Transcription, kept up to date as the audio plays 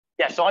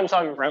Yeah, so I'm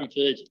Simon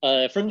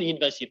Bramford from the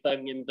University of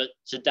Birmingham, but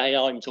today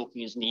I'm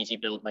talking as an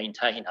EasyBuild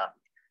maintainer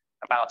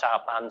about our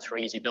plans for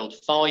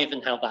EasyBuild 5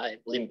 and how that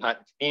will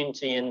impact the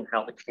community and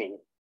how the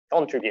community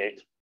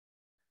contribute.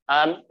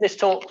 This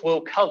talk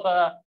will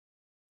cover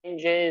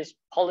changes,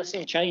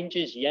 policy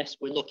changes. Yes,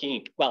 we're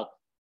looking, well,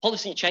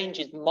 policy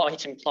changes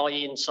might imply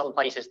in some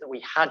places that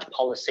we had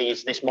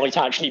policies. This might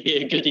actually be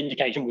a good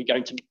indication we're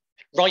going to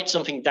write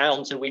something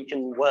down so we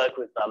can work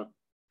with them.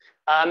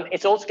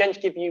 It's also going to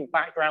give you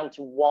background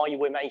to why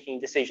we're making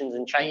decisions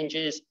and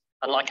changes.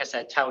 And like I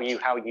said, tell you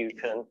how you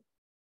can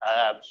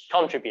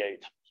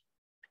contribute.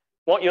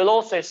 What you'll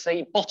also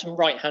see, bottom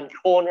right-hand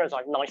corner, as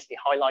I've nicely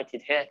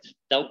highlighted here,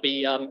 there'll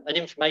be an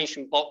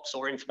information box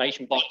or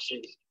information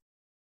boxes.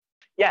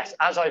 Yes,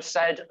 as I've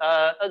said,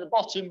 at the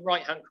bottom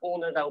right-hand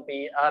corner, there'll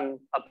be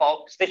a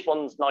box. This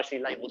one's nicely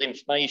labeled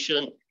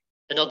information.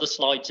 In other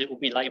slides, it will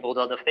be labeled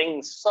other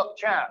things,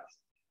 such as,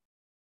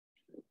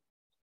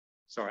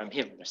 sorry, I'm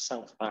hearing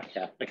myself back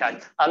here. Okay,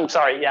 I'm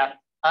sorry, yeah.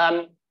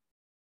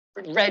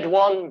 Red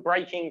one,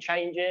 breaking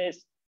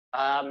changes.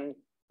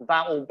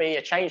 That will be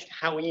a change to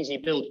how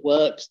EasyBuild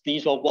works.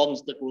 These are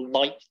ones that will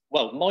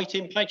might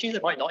impact you, they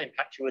might not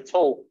impact you at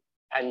all.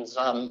 Depends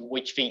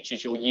which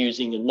features you're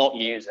using and not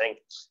using.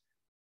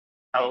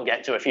 I'll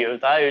get to a few of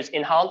those.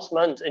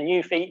 Enhancement, a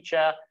new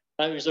feature.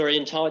 Those are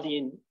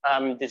entirely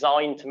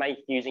designed to make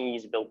using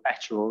EasyBuild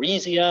better or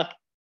easier.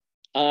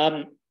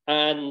 And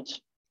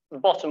the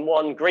bottom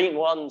one, green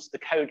ones, the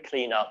code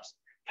cleanups.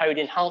 Code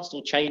enhanced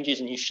or changes,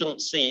 and you shouldn't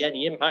see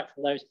any impact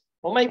from those.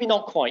 Well, maybe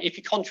not quite. If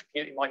you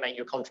contribute, it might make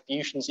your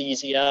contributions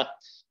easier.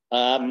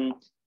 And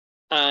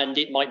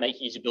it might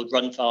make EasyBuild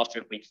run faster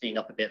if we clean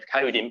up a bit of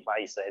code in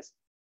places.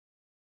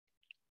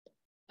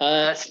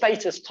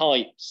 Status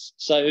types.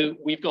 So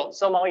we've got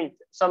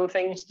some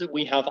things that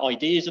we have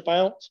ideas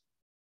about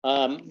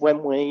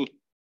when we,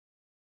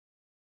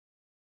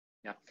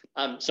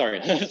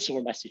 sorry, I saw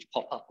a message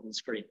pop up on the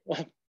screen.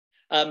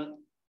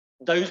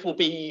 Those will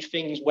be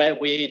things where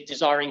we're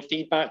desiring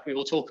feedback. We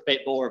will talk a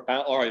bit more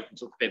about, or I can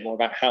talk a bit more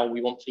about how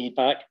we want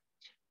feedback.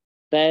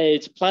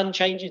 There's plan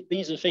changes.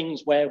 These are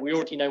things where we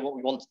already know what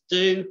we want to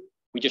do.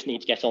 We just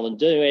need to get on and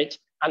do it.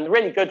 And the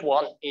really good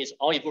one is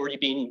I've already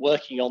been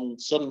working on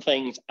some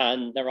things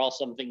and there are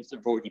some things that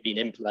have already been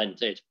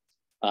implemented.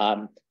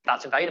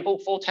 That's available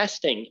for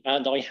testing.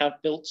 And I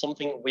have built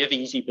something with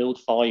EasyBuild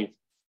 5,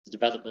 the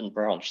development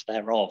branch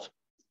thereof.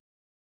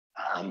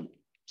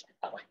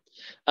 That way.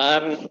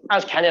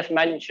 As Kenneth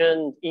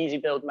mentioned,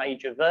 EasyBuild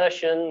major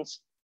versions.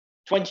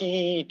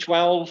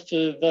 2012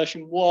 for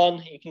version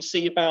 1, you can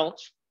see about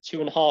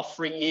 2.5,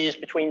 3 years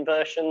between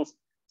versions.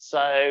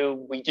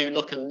 So we do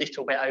look a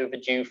little bit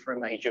overdue for a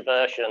major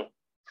version.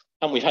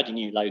 And we've had a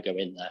new logo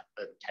in there,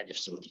 but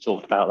Kenneth's already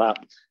talked about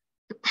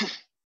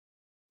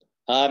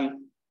that.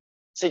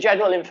 So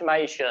general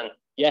information,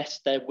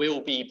 yes, there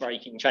will be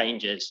breaking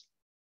changes.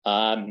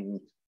 We're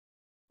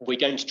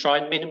going to try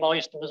and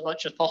minimize them as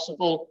much as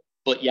possible.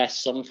 But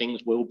yes, some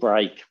things will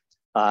break,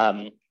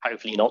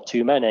 hopefully not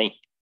too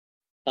many.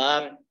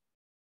 We're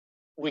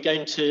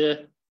going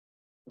to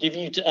give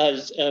you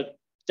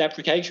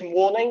deprecation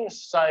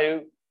warnings.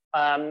 So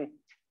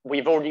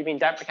we've already been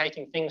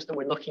deprecating things that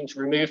we're looking to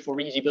remove for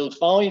EasyBuild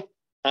 5.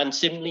 And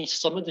similarly,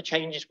 some of the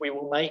changes we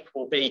will make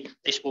will be,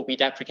 this will be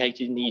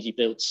deprecated in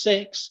EasyBuild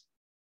 6.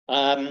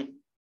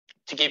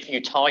 To give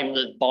you time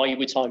that by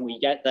the time we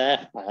get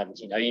there, and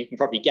you can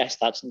probably guess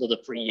that's another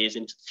 3 years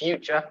into the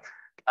future,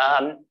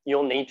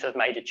 you'll need to have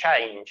made a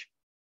change.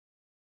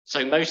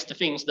 So most of the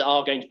things that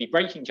are going to be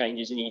breaking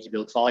changes in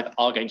EasyBuild 5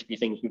 are going to be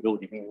things we've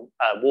already been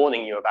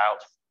warning you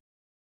about.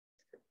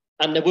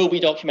 And there will be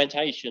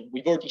documentation.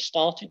 We've already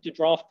started to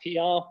draft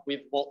PR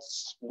with what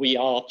we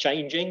are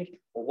changing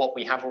or what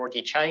we have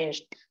already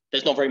changed.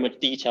 There's not very much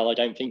detail, I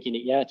don't think, in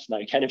it yet.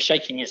 No, kind of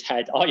shaking his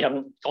head. I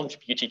haven't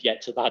contributed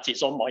yet to that.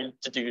 It's on my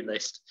to-do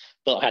list,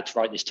 but I had to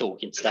write this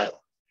talk instead.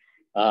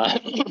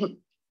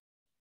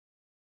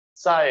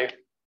 So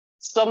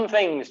some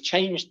things,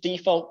 change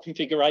default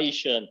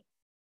configuration.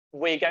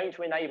 We're going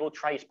to enable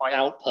trace by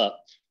output,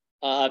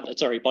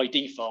 by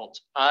default.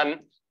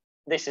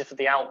 This is for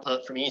the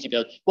output from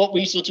EasyBuild. What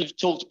we sort of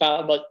talked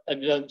about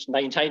amongst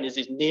maintainers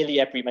is nearly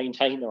every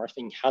maintainer, I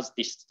think, has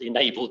this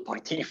enabled by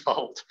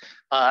default.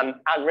 And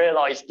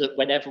realized that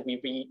whenever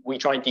we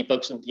try and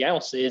debug somebody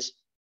else's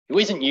who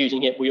isn't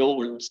using it, we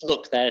always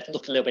look a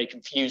little bit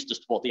confused as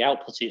to what the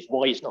output is,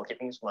 why it's not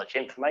giving us much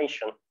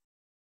information.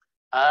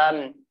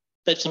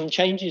 There's some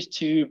changes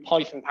to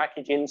Python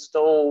package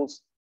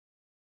installs,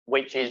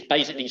 which is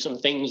basically some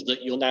things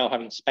that you're now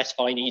having to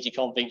specify in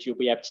easyconfigs you'll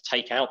be able to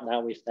take out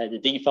now if they're the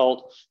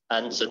default.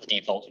 And so the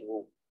default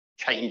will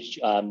change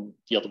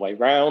the other way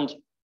around.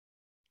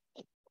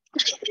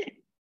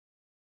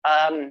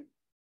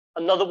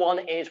 Another one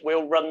is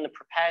we'll run the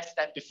prepare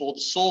step before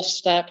the source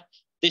step.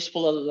 This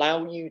will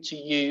allow you to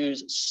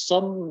use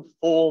some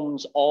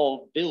forms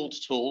of build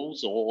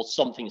tools or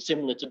something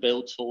similar to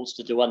build tools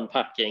to do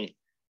unpacking.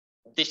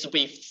 This will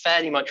be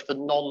fairly much for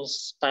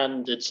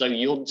non-standard, so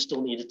you'll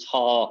still need a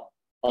tar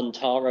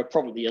untara,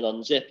 probably an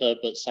unzipper,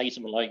 but say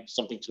something like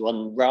something to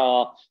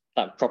unrar,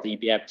 that would probably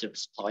be able to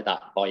supply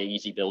that by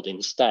EasyBuild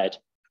instead.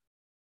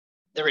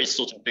 There is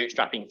sort of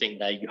bootstrapping thing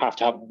there. You have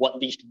to have at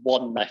least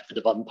one method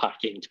of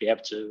unpacking to be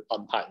able to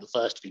unpack the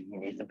first thing you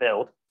need to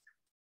build.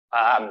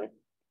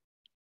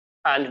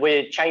 And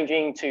we're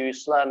changing to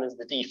Slurm as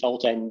the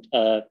default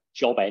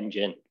job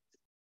engine.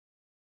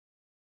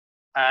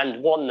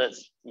 And one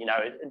that's,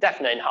 a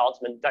definite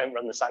enhancement, don't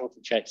run the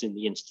sanity checks in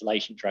the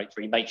installation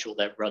directory. Make sure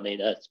they're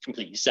running a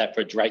completely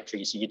separate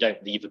directory so you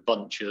don't leave a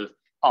bunch of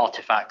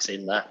artifacts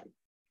in there.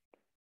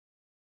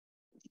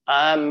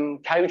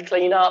 Code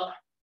cleanup.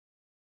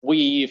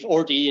 We've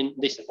already,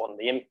 this is one of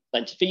the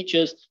implemented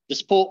features, the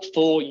support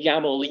for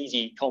YAML-based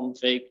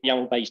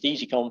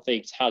easy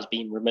configs has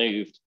been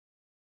removed.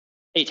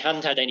 It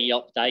hadn't had any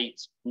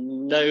updates,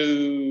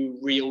 no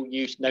real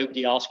use,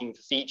 nobody asking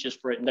for features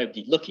for it,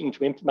 nobody looking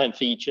to implement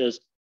features,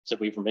 so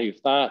we've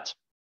removed that.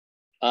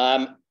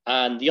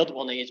 And the other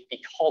one is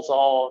because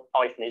our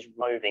Python is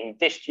removing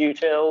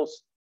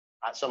distutils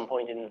at some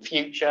point in the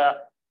future,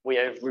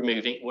 we're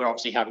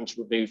obviously having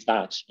to remove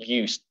that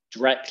use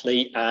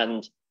directly.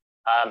 And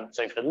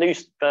so for the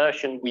loose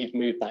version, we've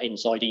moved that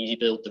inside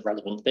EasyBuild, the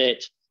relevant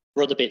bit.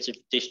 For other bits of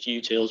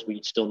distutils,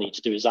 we still need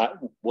to do is that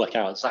work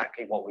out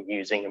exactly what we're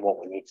using and what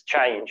we need to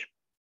change.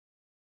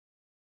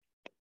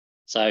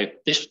 So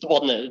this is the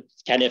one that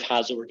Kenneth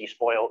has already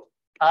spoiled.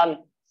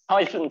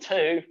 Python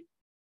 2,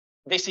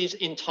 this is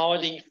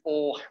entirely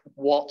for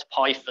what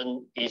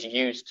Python is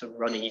used to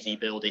run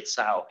EasyBuild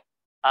itself.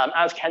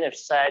 As Kenneth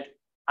said,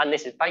 and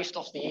this is based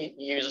off the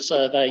user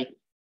survey,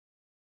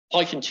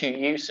 Python 2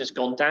 use has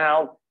gone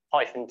down.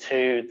 Python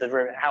 2,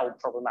 how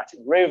problematic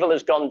removal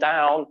has gone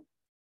down.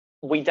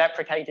 We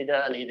deprecated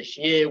earlier this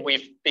year.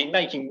 We've been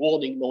making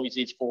warning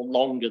noises for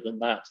longer than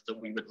that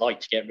we would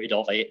like to get rid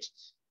of it.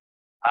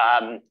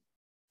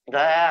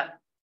 There.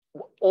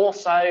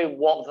 Also,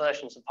 what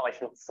versions of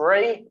Python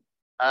 3?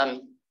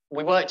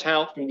 We worked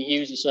out from the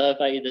user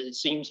survey that it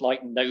seems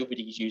like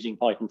nobody's using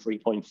Python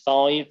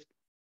 3.5.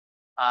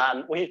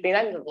 We've been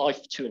end of life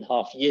for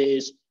 2.5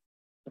 years.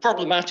 The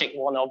problematic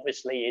one,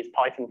 obviously, is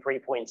Python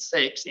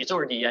 3.6. It's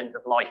already end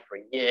of life for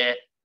a year,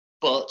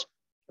 but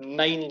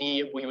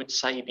mainly we would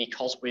say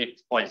because we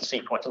see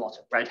quite a lot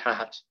of Red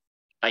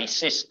Hat-based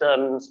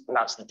systems, and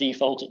that's the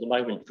default at the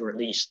moment for at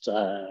least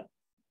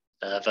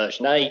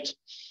version 8.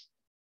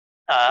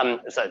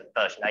 So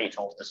version 8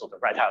 of the sort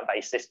of Red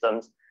Hat-based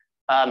systems.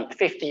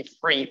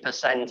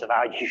 53% of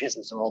our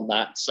users are on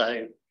that.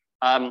 So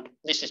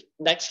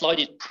next slide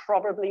is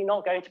probably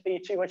not going to be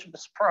too much of a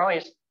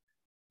surprise.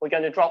 We're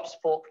going to drop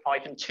support for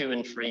Python 2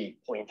 and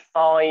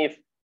 3.5.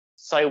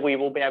 So we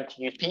will be able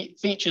to use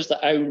features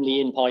that are only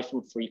in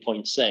Python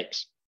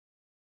 3.6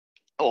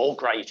 or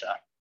greater.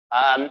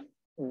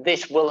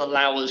 This will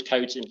allow us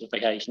code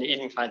simplification.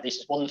 In fact, this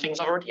is one of the things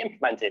I've already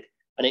implemented,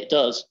 and it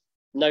does.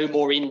 No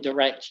more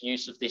indirect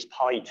use of this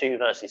Py2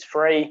 versus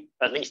 3,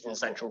 at least in the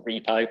central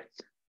repo.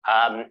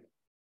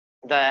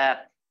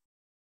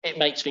 It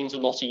makes things a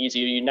lot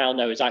easier. You now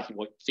know exactly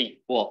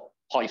what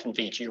Python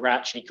feature you're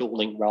actually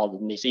calling rather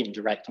than this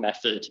indirect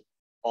method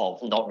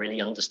of not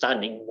really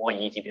understanding why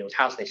EasyBuild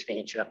has this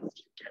feature.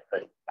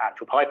 The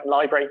actual Python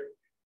library.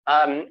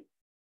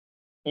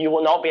 You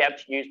will not be able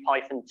to use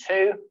Python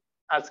 2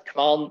 as a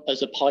command,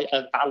 as a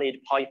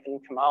valid Python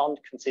command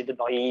considered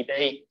by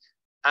EB.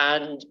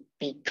 And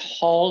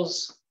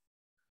because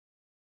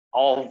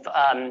of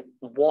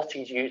what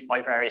is used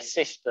by various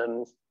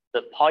systems,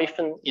 that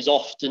Python is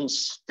often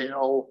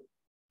still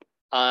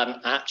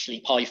actually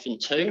Python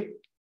 2.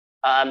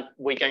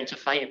 We're going to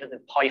favor the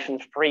Python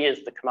 3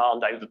 as the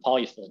command over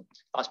Python.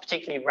 That's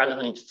particularly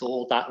relevant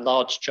for that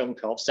large chunk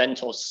of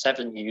CentOS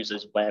 7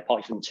 users where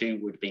Python 2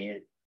 would be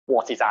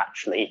what is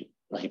actually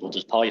labeled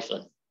as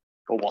Python,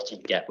 or what you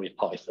get with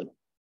Python.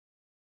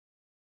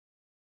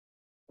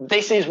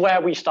 This is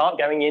where we start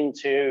going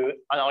into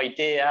an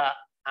idea,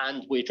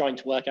 and we're trying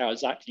to work out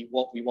exactly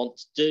what we want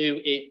to do.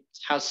 It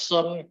has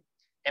some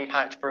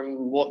impact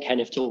from what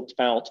Kenneth talked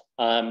about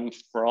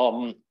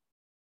from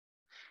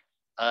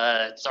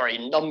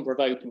a number of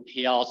open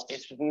PRs.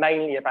 It's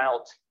mainly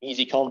about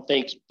easy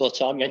configs,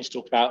 but I'm going to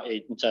talk about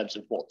it in terms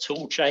of what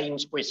tool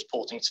chains we're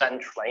supporting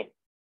centrally.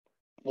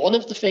 One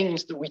of the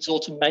things that we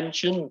sort of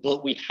mentioned,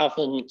 but we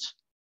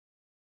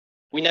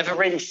never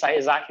really say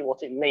exactly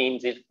what it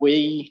means, is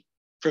we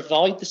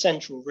provide the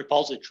central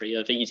repository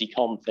of easy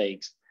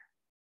configs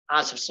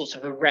as a sort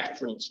of a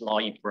reference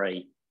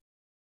library.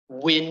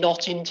 We're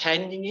not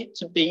intending it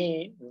to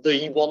be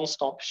the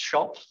one-stop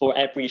shop for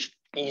every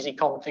easy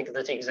config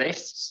that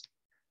exists.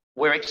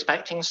 We're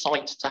expecting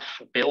sites to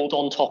build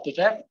on top of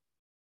it.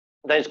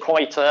 There's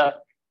quite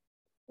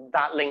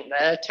that link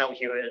there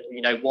tells you,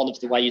 one of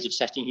the ways of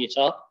setting it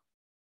up.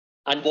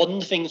 And one of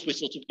the things we're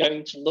sort of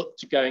going to look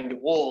to going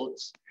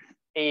towards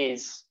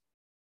is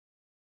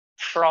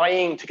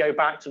trying to go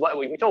back to what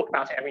we talk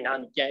about it every now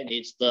and again,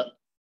 is that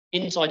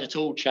inside a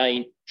tool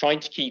chain, trying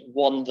to keep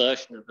one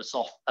version of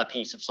a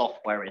piece of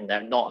software in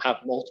there, not have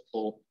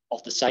multiple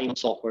of the same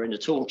software in a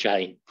tool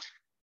chain.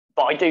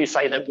 But I do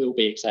say there will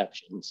be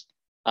exceptions.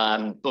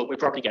 but we're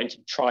probably going to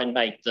try and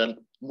make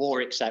them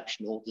more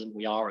exceptional than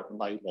we are at the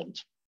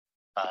moment.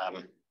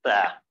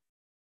 There.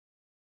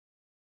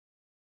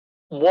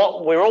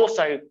 What we're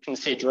also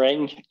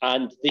considering,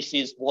 and this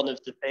is one of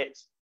the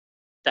bits,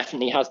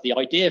 definitely has the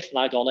idea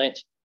flag on it,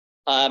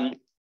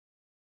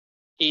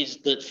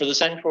 is that for the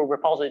central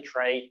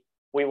repository,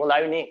 we will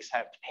only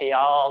accept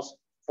PRs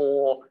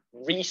for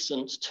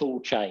recent tool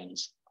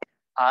chains.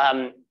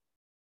 I'm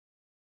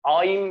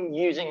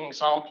using an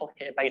example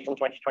here based on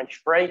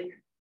 2023,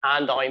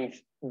 and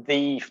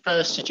the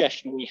first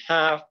suggestion we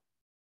have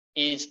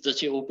is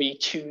that it will be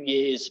 2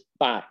 years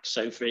back.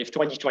 So if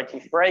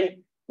 2023,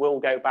 we'll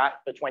go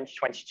back for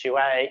 2022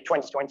 and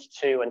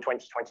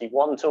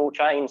 2021 tool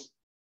chains.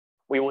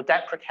 We will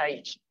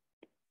deprecate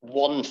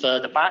one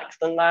further back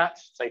than that,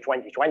 so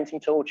 2020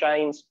 tool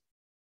chains,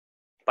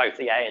 both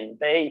the A and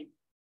B,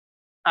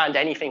 and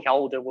anything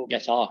older will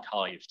get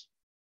archived.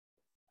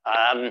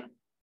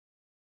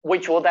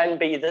 Which will then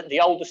be that the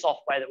older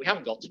software that we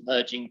haven't got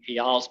merging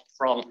PRs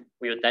from,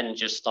 we would then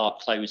just start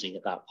closing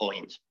at that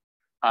point.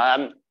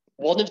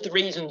 One of the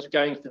reasons we're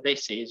going for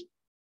this is,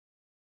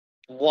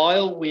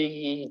 while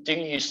we do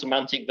use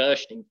semantic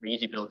versioning for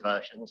EasyBuild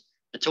versions,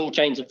 the tool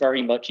chains are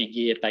very much a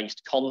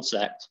year-based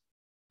concept.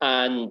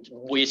 And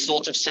we're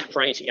sort of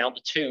separating out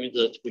the two,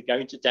 that we're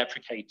going to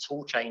deprecate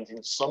tool chains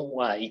in some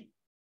way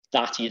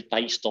that is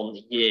based on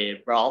the year,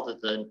 rather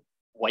than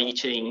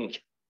waiting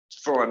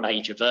for a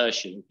major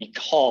version,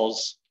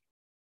 because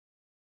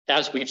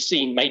as we've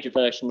seen, major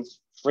versions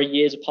 3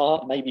 years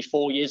apart, maybe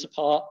 4 years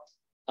apart,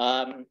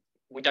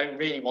 we don't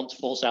really want to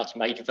force out a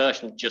major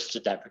version just to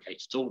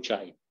deprecate a tool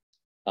chain.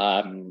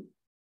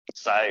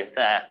 So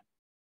there.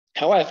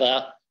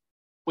 However,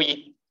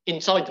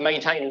 inside the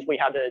maintainers, we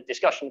had a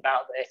discussion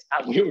about this,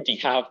 and we already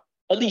have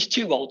at least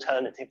 2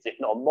 alternatives, if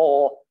not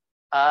more.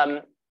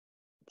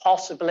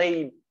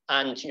 Possibly,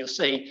 and you'll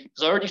see,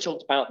 because I already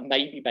talked about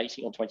maybe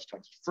basing on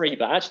 2023,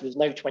 but actually there's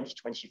no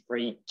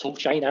 2023 tool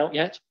chain out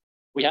yet.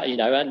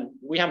 And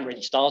we haven't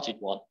really started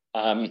one.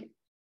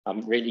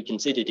 Haven't really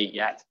considered it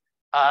yet.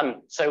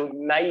 So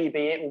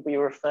maybe it will be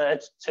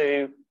referred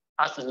to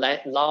as the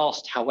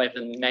last,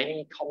 however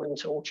many common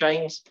tool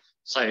chains.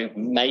 So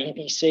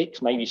maybe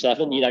 6, maybe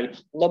 7.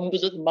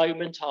 Numbers at the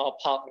moment are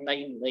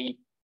mainly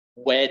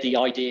where the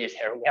idea is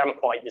here, and we haven't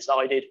quite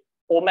decided.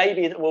 Or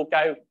maybe that we'll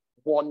go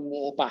one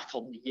more back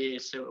on the year,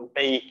 so it'll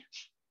be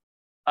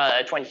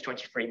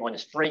 2023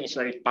 minus 3,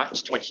 so back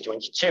to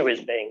 2022 as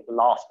being the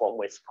last one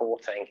we're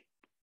supporting.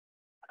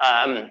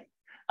 And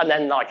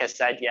then, like I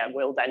said, yeah,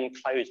 we'll then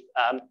close.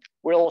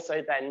 We'll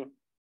also then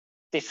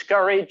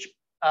discourage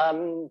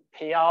PRs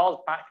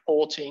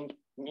backporting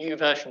new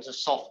versions of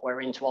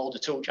software into older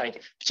tool chains,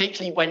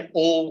 particularly when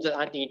all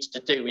that needs to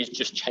do is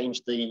just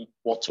change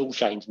what tool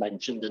chains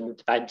mentioned and the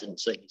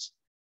dependencies.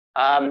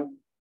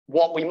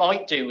 What we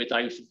might do with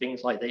those for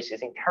things like this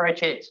is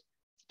encourage it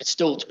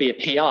still to be a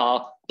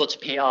PR, but a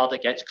PR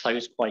that gets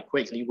closed quite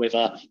quickly with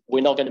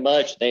we're not going to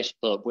merge this,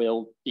 but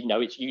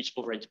it's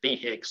useful for it to be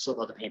here because some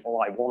other people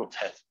might want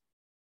it.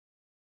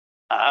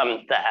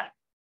 There.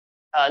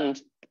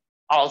 And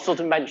I'll sort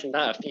of mention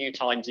that a few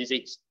times, is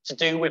it's to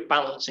do with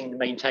balancing the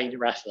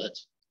maintainer effort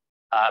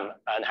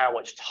and how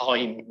much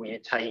time we're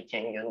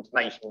taking and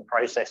making the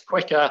process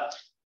quicker,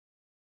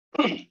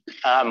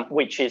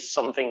 which is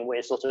something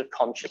we're sort of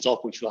conscious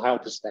of, which will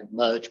help us then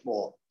merge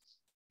more.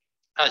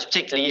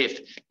 Particularly if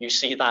you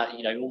see that,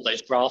 all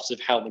those graphs of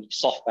how many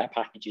software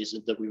packages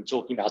that we were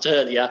talking about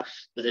earlier,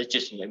 that there's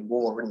just,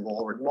 more and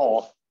more and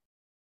more.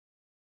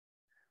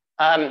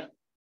 The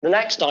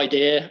next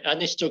idea,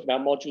 and this is talking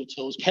about module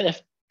tools,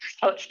 Kenneth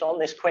touched on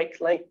this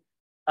quickly.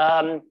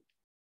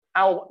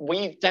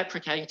 We've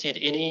deprecated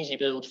in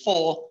EasyBuild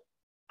 4,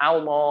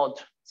 Almod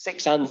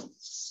 6 and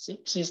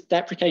 6 is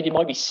deprecated, it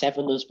might be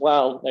 7 as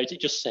well. No, is it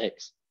just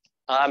 6?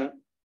 I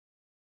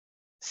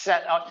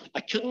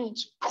couldn't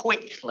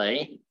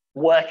quickly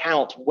work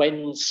out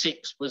when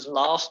 6 was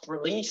last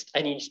released,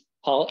 any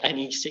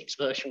 6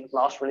 version was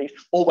last released,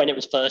 or when it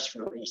was first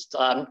released.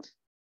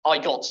 I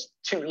got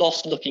too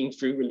lost looking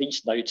through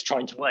release notes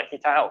trying to work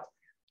it out.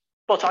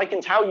 But I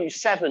can tell you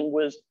 7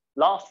 was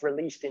last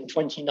released in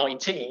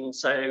 2019,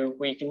 so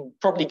we can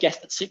probably guess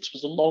that 6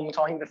 was a long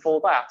time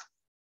before that.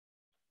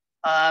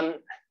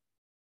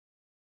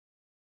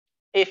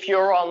 If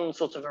you're on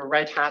sort of a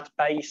Red Hat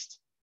based,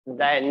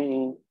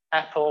 then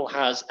Apple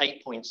has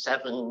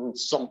 8.7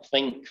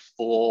 something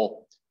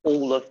for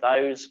all of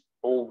those,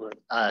 all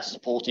the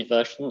supported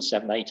versions,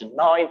 7, 8, and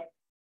 9.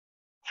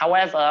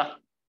 However,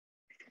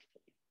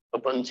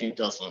 Ubuntu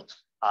doesn't.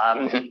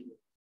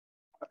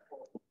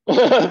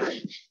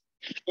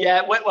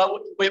 Yeah,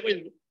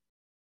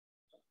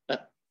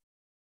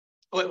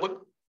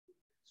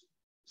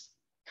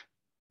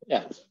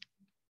 yeah.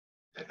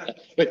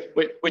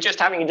 We're just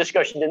having a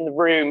discussion in the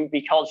room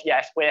because,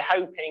 yes, we're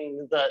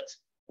hoping that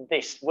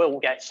this will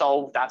get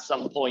solved at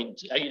some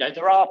point.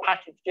 There are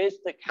packages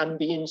that can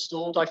be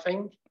installed, I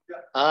think,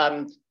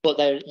 but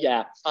they're,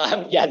 yeah,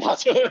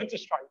 that's what I'm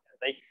just trying to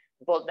say,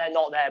 but they're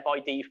not there by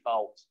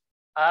default.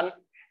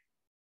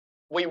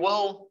 We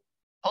will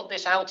put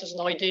this out as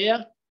an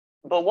idea.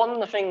 But one of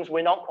the things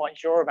we're not quite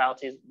sure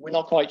about is we're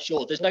not quite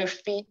sure. There's no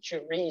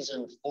feature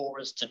reason for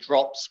us to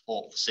drop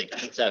support for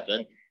 6 and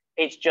 7.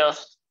 It's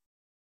just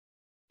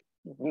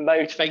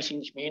motivating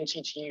the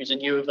community to use a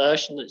newer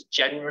version that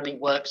generally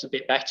works a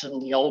bit better than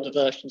the older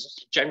versions.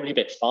 It's generally a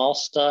bit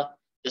faster.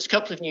 There's a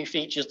couple of new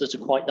features that are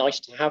quite nice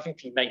to have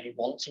if you maybe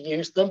want to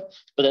use them,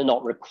 but they're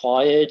not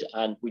required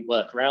and we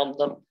work around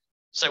them.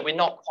 So we're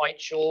not quite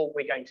sure.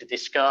 We're going to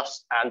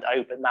discuss and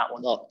open that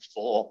one up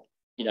for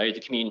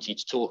the community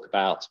to talk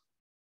about.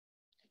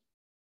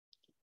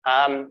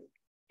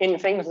 In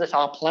things that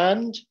are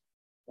planned,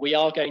 we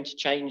are going to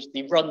change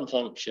the run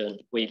function,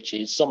 which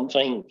is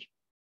something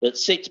that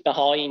sits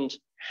behind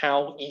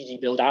how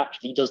EasyBuild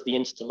actually does the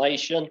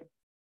installation.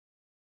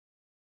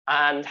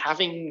 And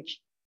having,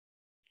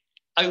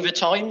 over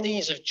time,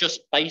 these have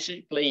just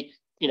basically,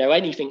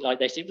 anything like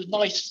this. It was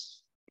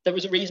nice, there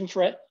was a reason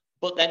for it,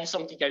 but then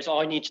somebody goes, oh,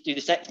 I need to do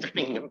this extra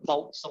thing and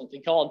bolt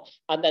something on.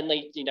 And then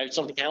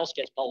something else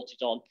gets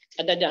bolted on.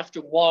 And then after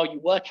a while, you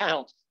work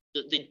out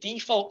that the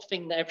default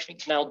thing that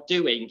everything's now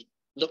doing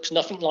looks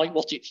nothing like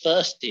what it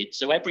first did.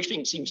 So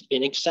everything seems to be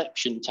an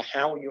exception to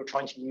how you're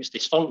trying to use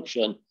this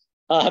function.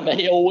 And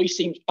it always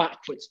seems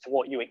backwards to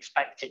what you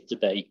expect it to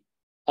be.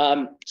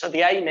 So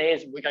the aim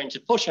is we're going to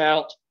push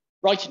out,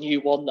 write a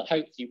new one that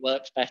hopefully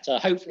works better,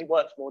 hopefully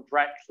works more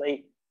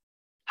directly,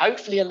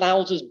 hopefully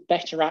allows us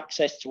better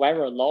access to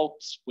error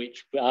logs,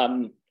 which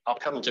I'll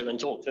come to and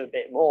talk to a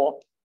bit more.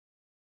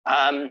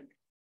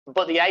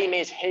 But the aim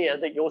is here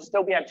that you'll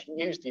still be able to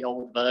use the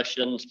old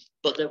versions,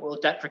 but that we'll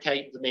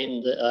deprecate them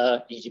in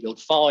the EasyBuild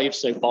 5.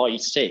 So by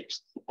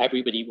 6,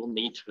 everybody will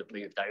need to have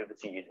moved over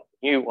to use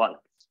the new one.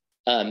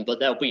 But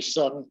there'll be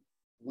some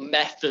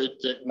method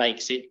that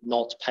makes it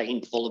not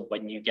painful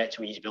when you get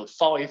to EasyBuild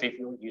 5 if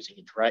you're using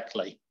it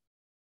directly.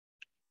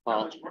 I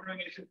was wondering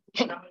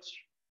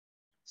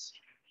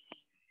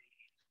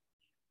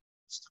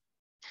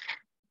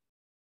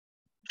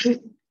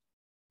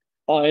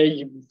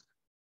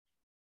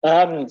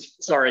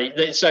sorry,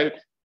 so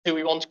do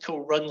we want to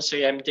call run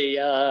CMD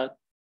a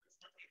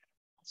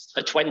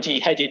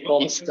 20-headed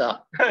monster?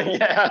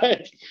 Yeah,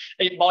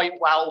 it might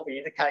well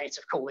be the case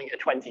of calling it a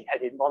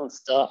 20-headed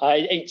monster.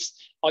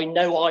 I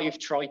know I've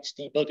tried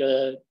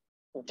to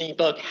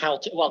debug how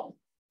to, well,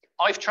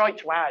 I've tried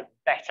to add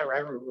better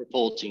error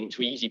reporting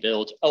to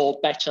EasyBuild or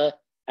better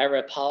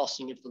error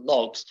passing of the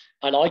logs,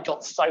 and I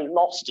got so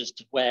lost as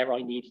to where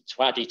I needed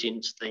to add it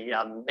into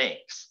the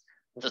mix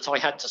that I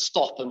had to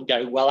stop and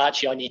go, well,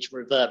 actually, I need to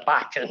revert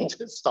back and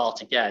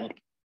start again.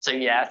 So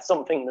yeah,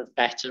 something that's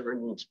better,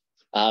 and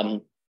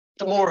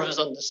the more of us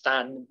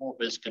understand, the more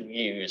of us can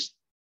use,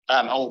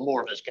 or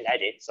more of us can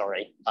edit,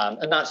 sorry.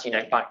 And that's,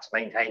 back to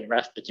maintain the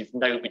rest, but if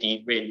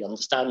nobody really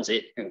understands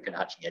it, who can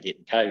actually edit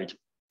the code?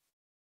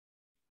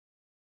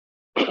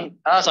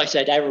 As I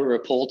said, error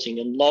reporting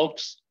and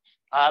logs.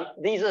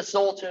 These are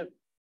sort of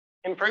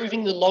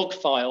improving the log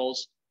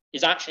files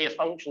is actually a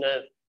function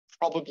of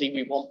probably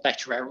we want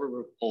better error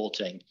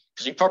reporting,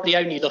 because we're probably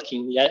only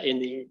looking in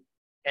the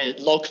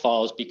log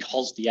files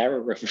because the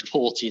error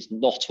report is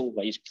not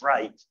always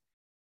great.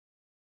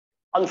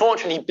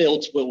 Unfortunately,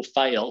 builds will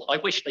fail. I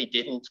wish they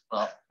didn't,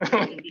 but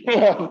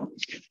that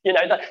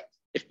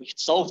if we could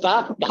solve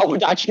that, that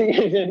would actually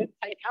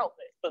take out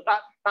this. But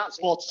that's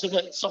what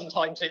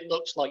sometimes it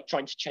looks like,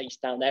 trying to chase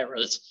down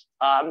errors,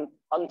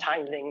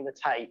 untangling the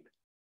tape.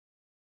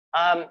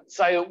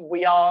 So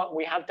we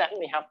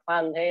definitely have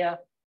planned here.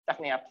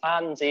 Definitely have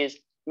plans is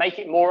make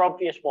it more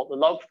obvious what the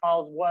log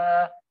files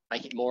were,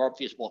 make it more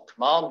obvious what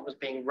command was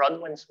being run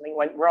when something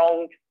went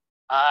wrong,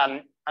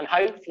 and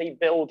hopefully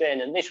build in,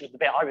 and this was the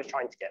bit I was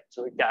trying to get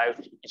to go,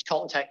 is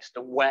context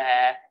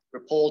aware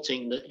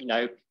reporting that,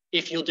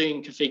 if you're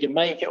doing configure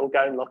make, it will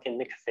go and look in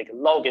the configure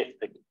log if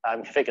the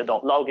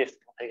configure.log if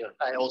the configure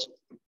fails,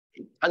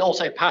 and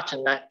also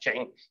pattern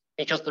matching,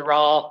 because there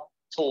are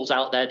tools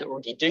out there that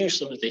already do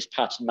some of this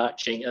pattern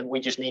matching, and we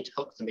just need to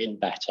hook them in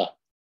better.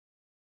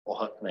 Or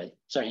hook them in.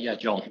 So yeah,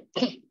 John.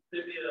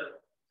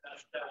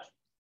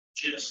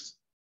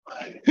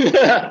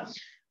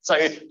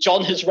 So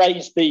John has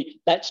raised the,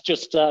 let's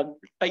just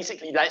upload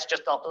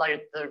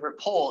the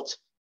report.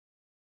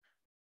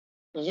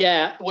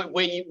 Yeah,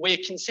 we're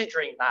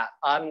considering that.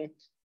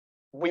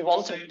 We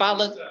want to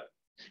balance.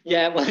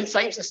 Yeah, well, it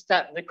saves a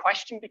step. The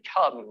question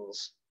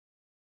becomes,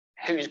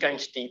 who's going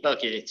to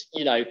debug it?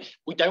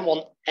 We don't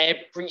want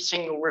every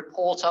single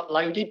report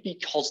uploaded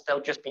because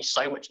there'll just be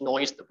so much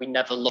noise that we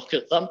never look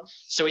at them.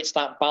 So it's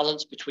that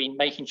balance between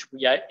making sure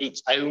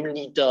it's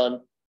only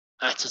done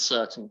at a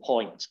certain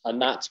point.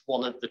 And that's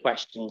one of the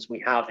questions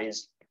we have,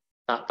 is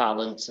that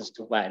balance as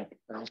to when.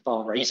 As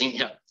far raising,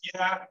 yeah.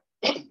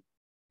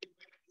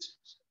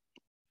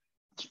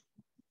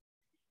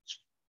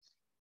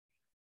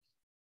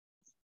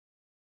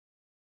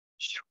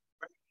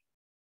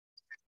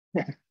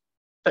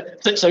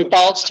 So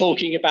Bart's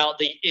talking about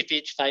the if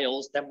it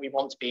fails, then we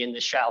want to be in the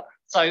shell.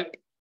 So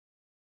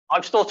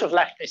I've sort of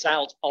left this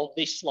out of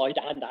this slide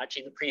and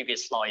actually the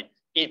previous slide.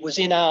 It was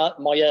in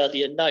my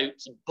earlier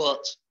notes,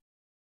 but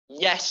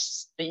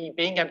yes, the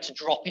being able to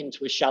drop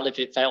into a shell if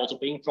it fails, or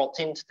being dropped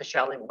into the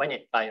shell when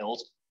it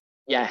fails,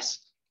 yes.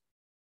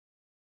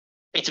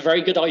 It's a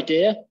very good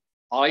idea.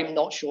 I'm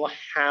not sure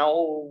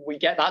how we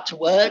get that to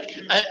work.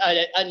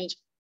 And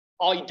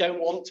I don't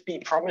want to be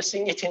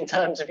promising it in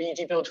terms of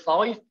EasyBuild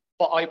 5,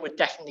 but I would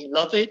definitely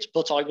love it.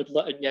 But I would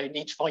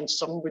need to find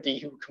somebody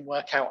who can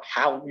work out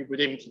how we would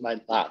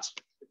implement that.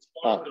 It's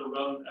part of the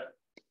run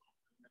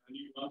a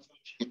new run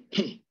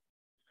function.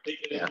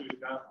 Yeah.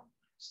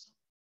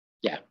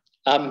 Yeah.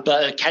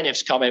 But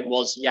Kenneth's comment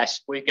was, yes,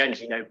 we're going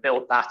to,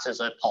 build that as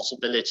a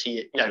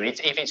possibility.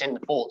 If it's in the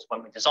ports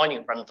when we're designing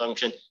a run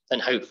function, then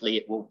hopefully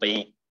it will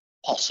be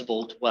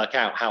possible to work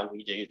out how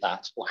we do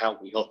that or how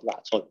we hook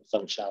that type of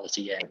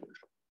functionality in.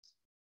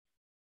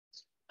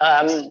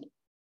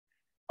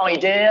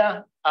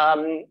 Idea,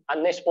 and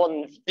this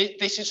one,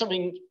 this is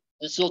something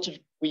that sort of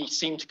we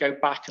seem to go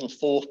back and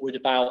forth with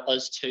about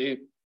as to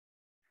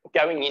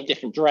going in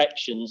different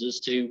directions as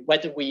to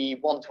whether we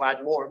want to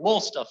add more and more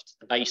stuff to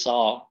the base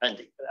R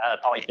and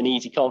Python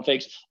easy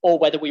configs, or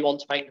whether we want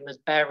to make them as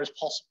bare as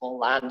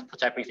possible and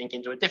put everything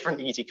into a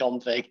different easy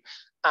config.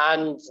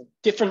 And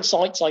different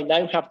sites I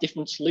know have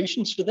different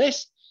solutions for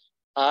this.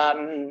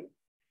 We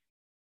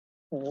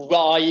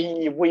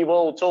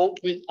will talk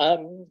with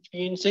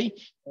community.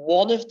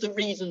 One of the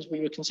reasons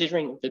we were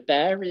considering the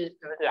bare is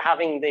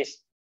having this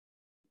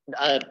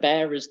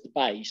bare as the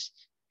base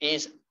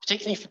is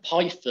particularly for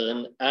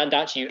Python, and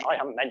actually I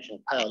haven't mentioned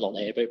Perl on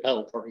here, but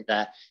Perl probably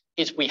there,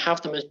 is we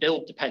have them as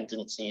build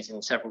dependencies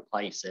in several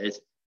places,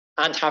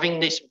 and having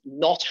this,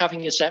 not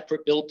having a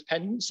separate build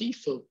dependency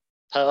for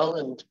Perl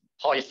and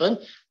Python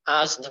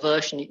as the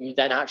version that you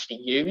then actually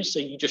use, so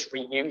you just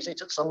reuse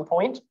it at some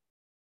point.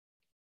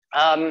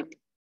 But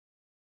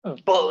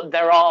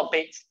there are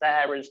bits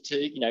there as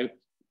to,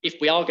 if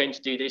we are going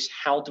to do this,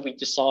 how do we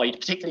decide,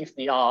 particularly for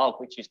the R,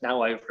 which is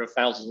now over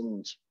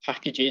 1,000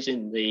 packages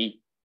in the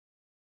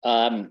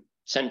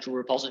central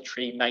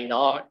repository main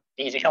R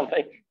easy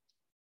config,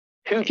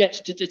 who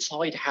gets to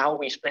decide how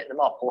we split them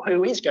up, or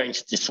who is going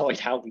to decide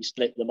how we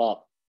split them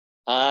up?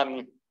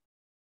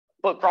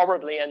 But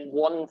probably, and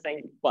one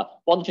thing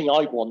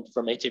I want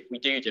from it, if we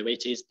do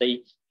it, is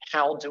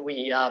how do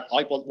we,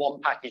 I want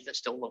one package that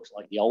still looks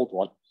like the old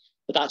one,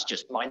 but that's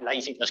just my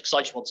laziness, because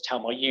I just want to tell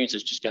my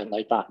users, just go and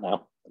load that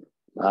now.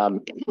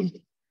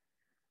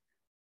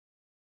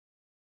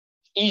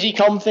 Easy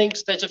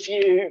configs, there's a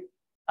few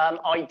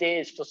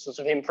ideas for sort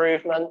of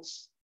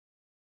improvements.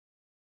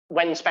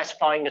 When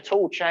specifying a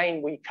tool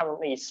chain, we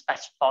currently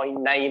specify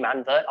name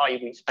and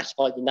we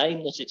specify the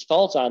name that it's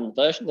for and the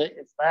version that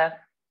it's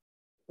there.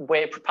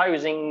 We're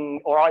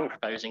proposing, or I'm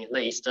proposing at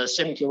least, a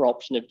simpler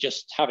option of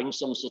just having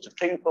some sort of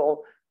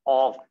tuple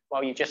of,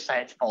 well, you just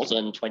say it's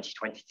FOSN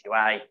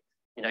 2022A.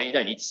 You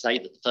don't need to say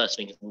that the first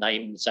thing is the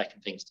name and the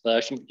second thing is the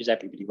version, because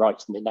everybody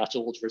writes them in that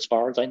order as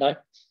far as I know.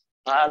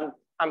 And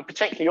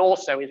particularly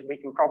also is we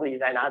can probably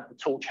then add the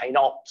toolchain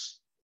ops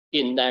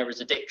in there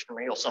as a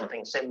dictionary or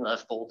something similar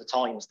for the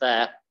times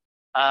there.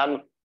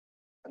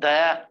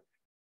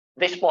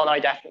 This one I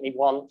definitely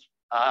want,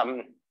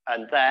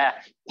 and there,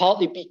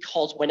 partly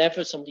because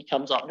whenever somebody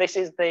comes up, this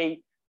is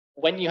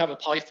when you have a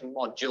Python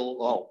module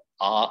or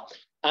R,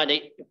 and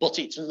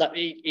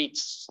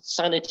its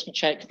sanity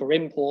check for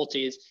import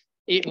is,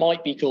 it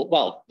might be called,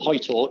 well,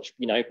 PyTorch,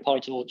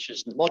 PyTorch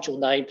is the module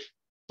name,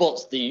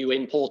 but you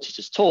import it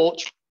as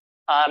Torch.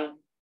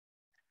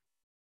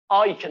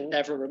 I can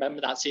never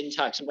remember that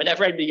syntax, and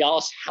whenever anybody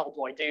asks how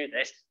do I do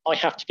this, I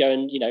have to go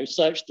and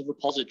search the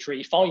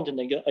repository, find an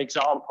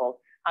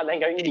example, and then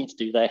go, you need to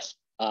do this.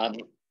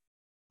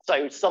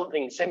 So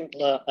something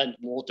simpler and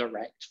more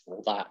direct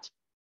for that.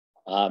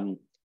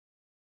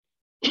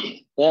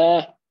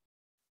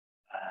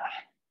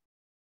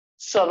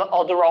 Some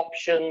other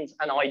options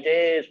and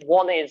ideas.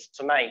 One is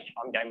to make,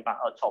 I'm going back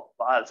at the top,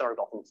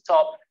 bottom to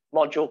top,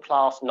 module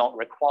class not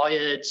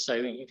required. So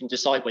you can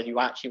decide whether you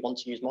actually want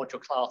to use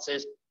module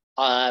classes.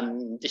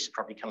 This is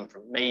probably coming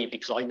from me,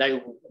 because I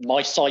know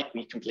my site,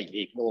 we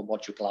completely ignore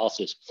module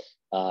classes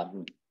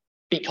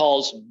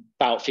because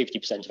about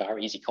 50% of our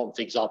easy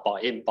configs are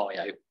in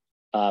bio.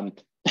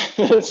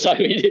 So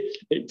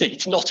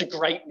it's not a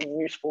greatly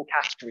useful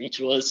category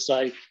to us.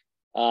 So,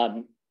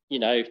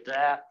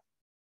 there.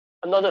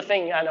 Another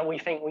thing, and we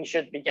think we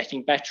should be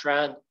getting better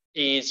at,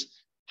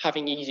 is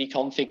having easy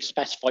config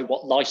specify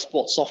what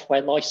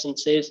software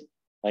license is.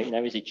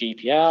 Is it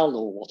GPL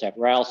or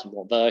whatever else, and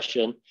what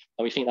version?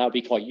 And we think that would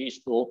be quite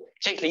useful.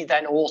 Particularly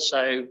then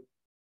also,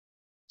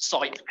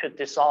 sites could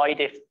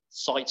decide, if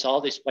sites are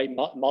this way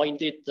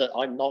minded, that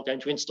I'm not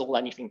going to install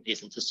anything that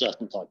isn't a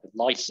certain type of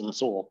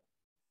license or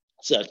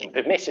certain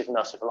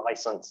permissiveness of a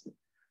license.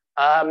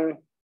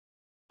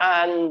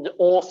 And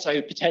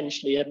also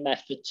potentially a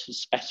method to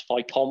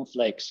specify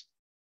conflicts.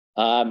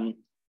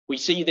 We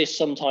see this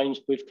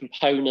sometimes with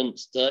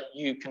components, that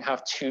you can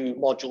have two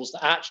modules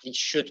that actually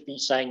should be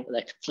saying that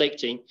they're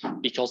conflicting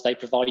because they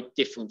provide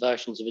different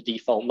versions of a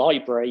default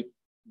library,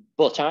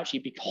 but actually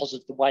because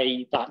of the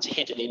way that's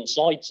hidden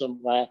inside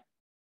somewhere,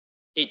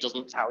 it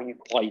doesn't tell you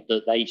quite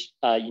that they,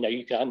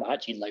 you can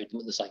actually load them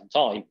at the same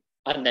time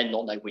and then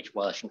not know which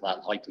version of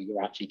that library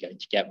you're actually going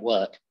to get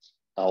work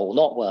or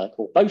not work,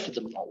 or both of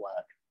them not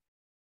work.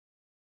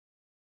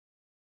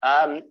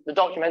 The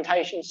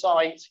documentation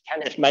site,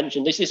 Kenneth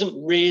mentioned, this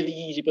isn't really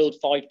EasyBuild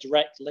 5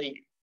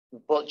 directly,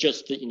 but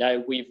just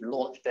that, we've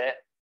launched it,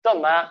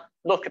 done that,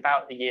 look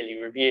about the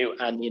yearly review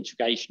and the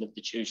integration of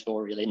the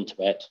tutorial into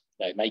it,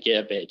 make it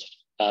a bit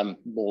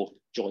more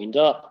joined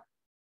up.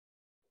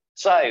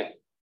 So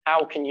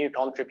how can you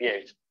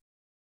contribute?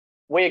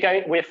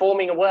 We're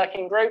forming a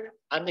working group,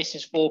 and this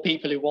is for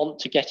people who want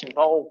to get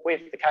involved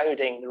with the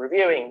coding, the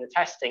reviewing, the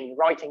testing, the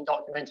writing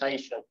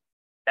documentation.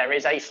 There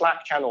is a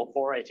Slack channel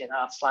for it in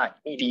our Slack,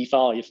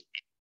 ED5.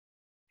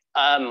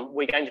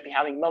 We're going to be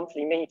having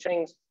monthly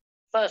meetings,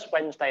 first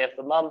Wednesday of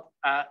the month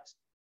at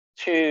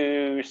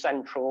 2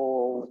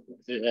 Central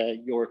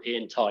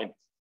European time.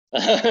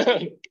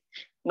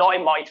 Not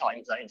in my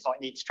time zone, so I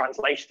need to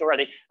translate it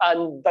already.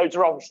 And those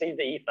are obviously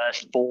the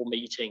first 4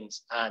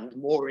 meetings, and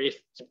more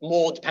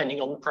depending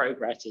on the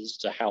progress as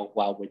to how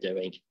well we're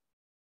doing.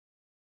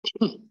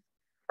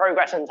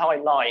 Progress and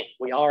timeline.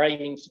 We are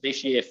aiming for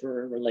this year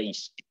for a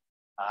release.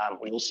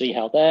 We will see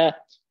how there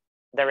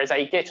is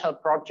a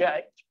GitHub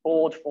project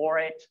board for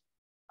it.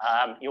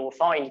 You'll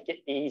find the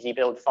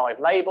EasyBuild 5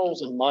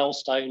 labels and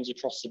milestones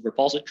across the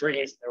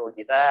repositories. They're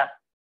already there.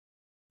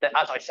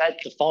 As I said,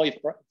 the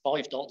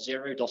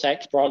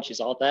 5.0.x branches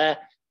are there.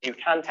 You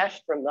can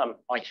test from them.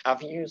 I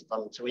have used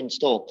them to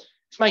install.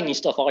 It's mainly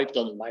stuff I've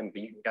done at the moment,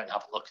 but you can go and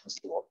have a look and see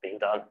what's being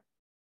done.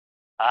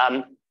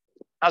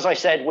 As I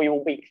said, we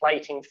will be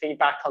collating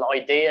feedback on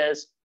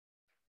ideas.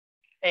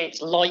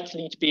 It's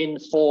likely to be in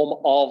the form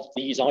of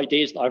these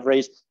ideas that I've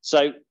raised.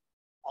 So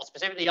I'll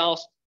specifically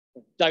ask,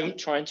 don't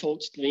try and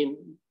talk to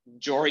them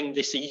during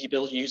this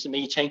EasyBuild user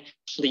meeting.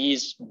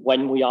 Please,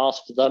 when we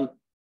ask for them,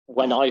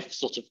 when I've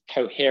sort of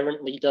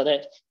coherently done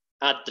it,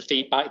 add the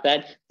feedback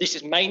then. This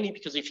is mainly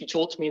because if you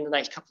talk to me in the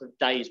next couple of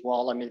days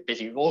while I'm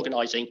busy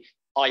organizing,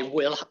 I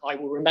will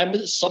remember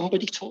that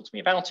somebody talked to me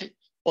about it,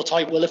 but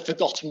I will have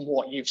forgotten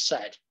what you've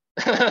said.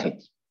 So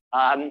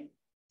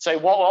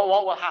what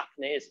will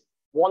happen is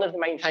one of the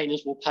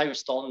maintainers will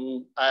post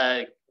on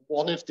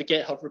one of the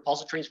GitHub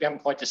repositories, we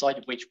haven't quite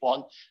decided which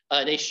one,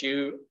 an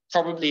issue,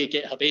 probably a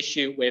GitHub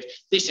issue with,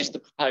 this is the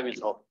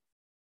proposal.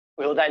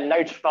 We'll then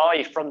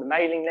notify from the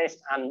mailing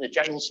list and the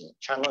general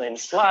channel in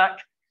Slack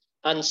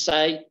and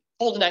say,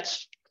 for the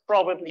next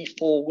probably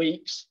 4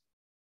 weeks,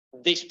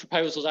 this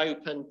proposal's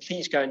open,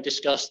 please go and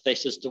discuss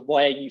this as to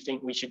where you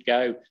think we should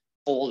go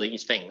for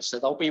these things. So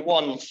there'll be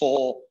one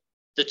for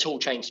the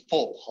toolchain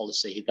support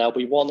policy, there'll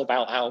be one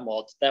about our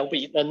mods, then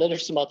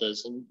there's some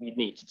others, and we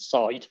need to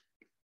decide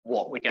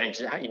what we're going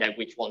to,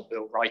 which one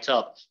we'll write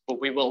up, but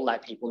we will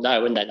let people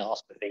know and then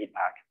ask for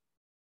feedback.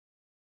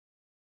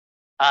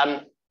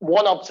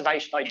 One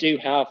observation I do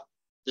have,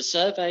 the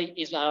survey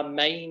is our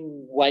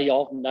main way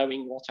of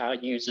knowing what our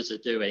users are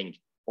doing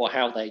or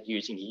how they're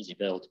using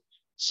EasyBuild.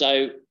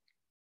 So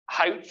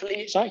hopefully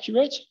it's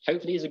accurate,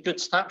 hopefully it's a good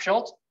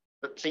snapshot,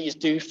 but please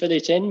do fill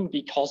it in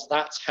because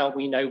that's how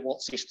we know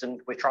what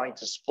systems we're trying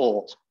to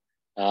support.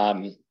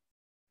 There.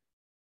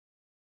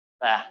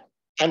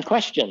 And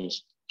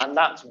questions. And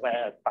that's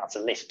a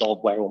list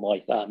of where all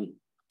my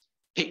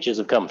pictures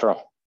have come from.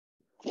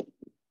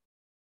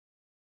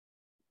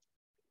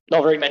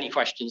 Not very many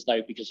questions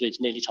though, because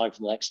it's nearly time for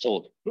the next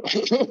talk.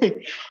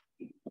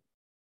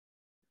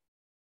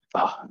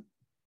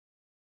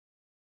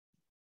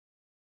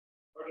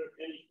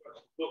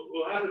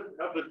 We'll have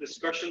a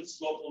discussion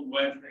slot on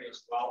Wednesday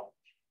as well.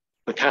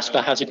 But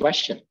Casper has a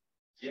question.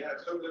 Yeah,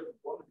 so the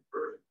one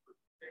version,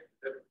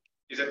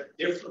 is it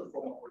different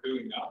from what we're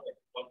doing now? Like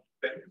what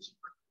vendors?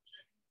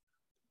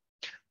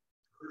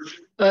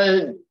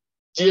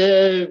 Yeah.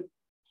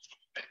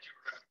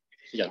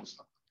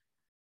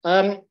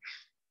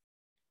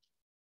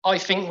 I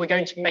think we're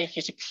going to make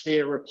it a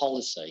clearer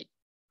policy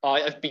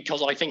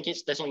because I think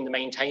there's something the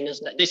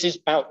maintainers. This is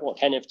about what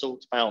Kenneth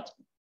talked about.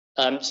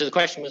 So the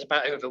question was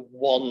about over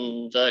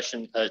one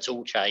version per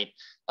toolchain.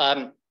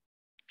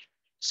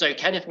 So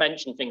Kenneth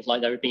mentioned things like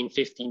there have been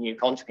 50 new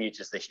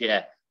contributors this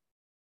year.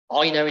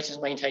 I know it as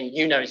a maintainer,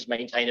 you know it as a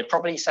maintainer,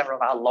 probably several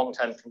of our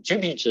long-term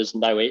contributors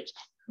know it,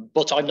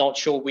 but I'm not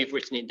sure we've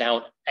written it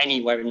down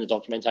anywhere in the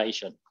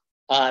documentation.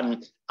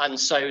 And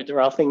so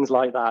there are things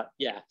like that,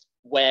 yeah,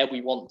 where we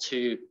want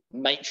to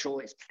make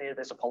sure it's clear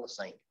there's a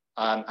policy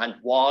and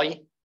why,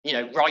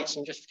 write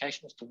some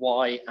justification as to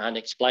why and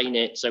explain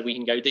it so we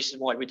can go, this is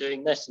why we're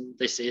doing this and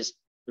this is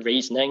the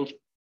reasoning.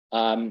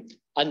 And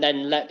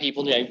then let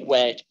people know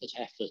where to put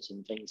effort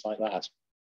and things like that.